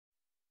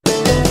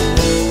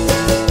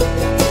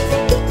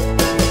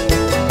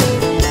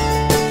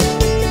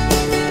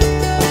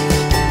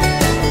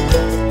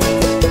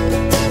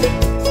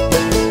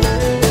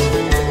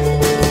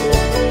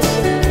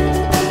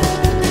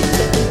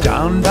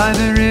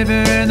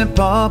river and the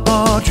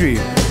pawpaw tree.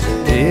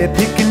 There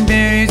picking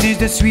berries is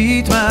the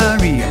sweet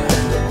Maria,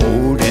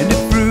 holding the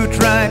fruit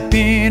ripe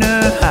in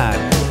her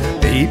hand.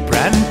 They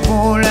proud and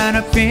full and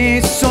her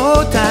face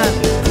so tan.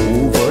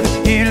 Over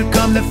the hill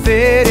come the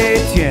fair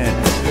Etienne,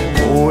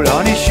 pole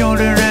on his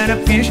shoulder and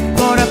a fish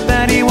on a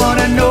pan. He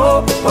wanna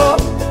know, oh,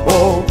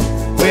 oh,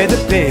 where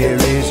the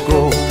berries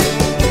grow.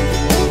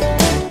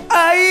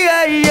 Ay,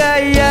 ay,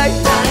 ay, ay,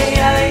 ay,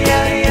 ay,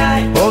 ay,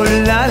 ay. Oh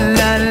la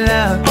la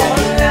la, oh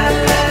la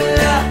la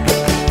la.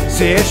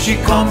 Says she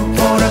come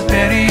for the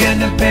berry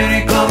and the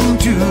berry come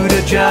to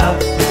the job.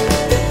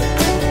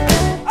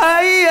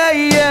 Ay, ay,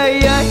 ay,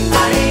 ay,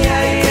 ay,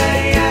 ay,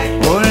 ay, ay.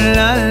 Oh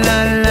la la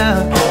la,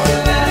 oh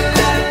la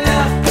la la.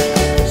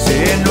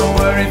 Say no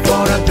worry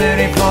for the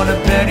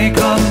berry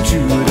come to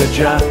the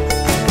job.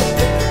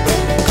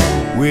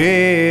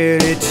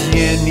 Well,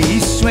 Etienne, he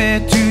swear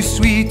to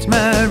sweet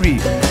Marie,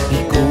 he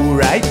go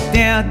right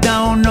there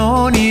down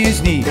on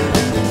his knee.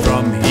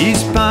 From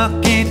his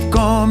pocket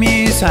come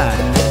his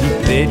hand, he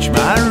pledge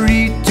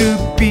Marie to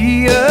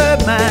be a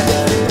man.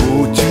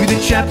 Go to the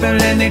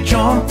chapel and they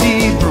jump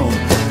the broom.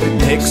 The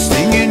next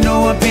thing you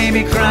know, a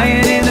baby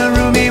crying in the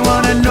room. He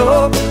wanna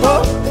know,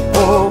 oh,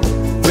 oh,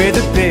 where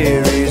the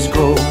berries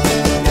grow.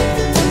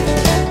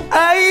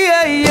 Ay,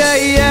 ay,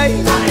 ay, ay,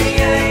 ay,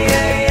 ay,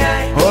 ay,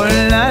 ay. Oh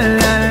la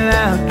la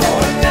la,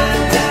 oh la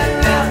la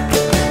la.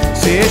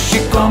 Says she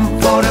come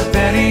for the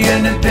berry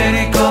and the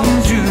berry come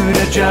to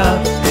the job.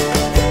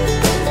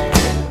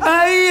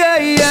 Ay,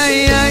 ay, ay,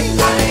 ay,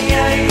 ay,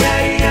 ay,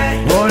 ay, ay.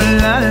 Oh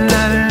la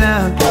la la,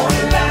 oh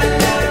la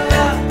la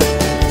la.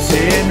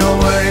 Say no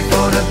worry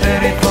for the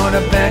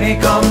berry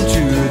come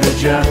to the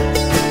job.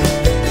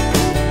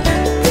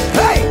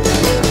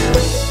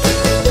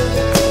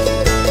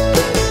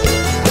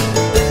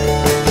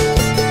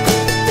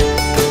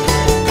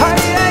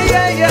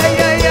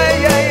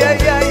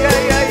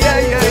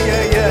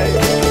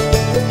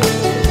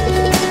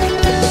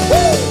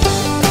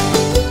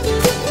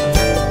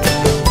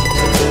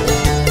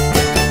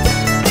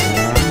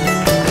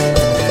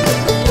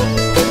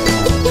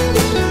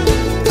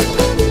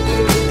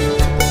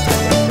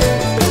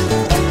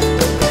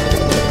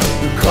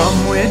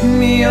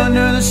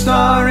 Under the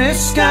starry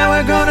sky,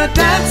 we're gonna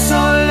dance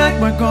all night.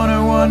 We're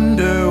gonna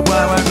wonder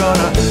why. We're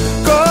gonna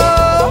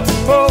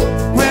go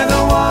where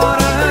the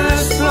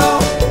waters flow.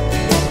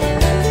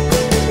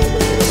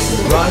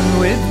 Run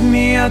with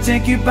me, I'll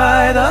take you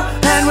by the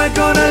hand. We're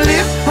gonna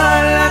live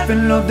our life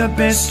and love the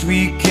best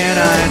we can,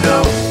 I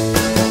know.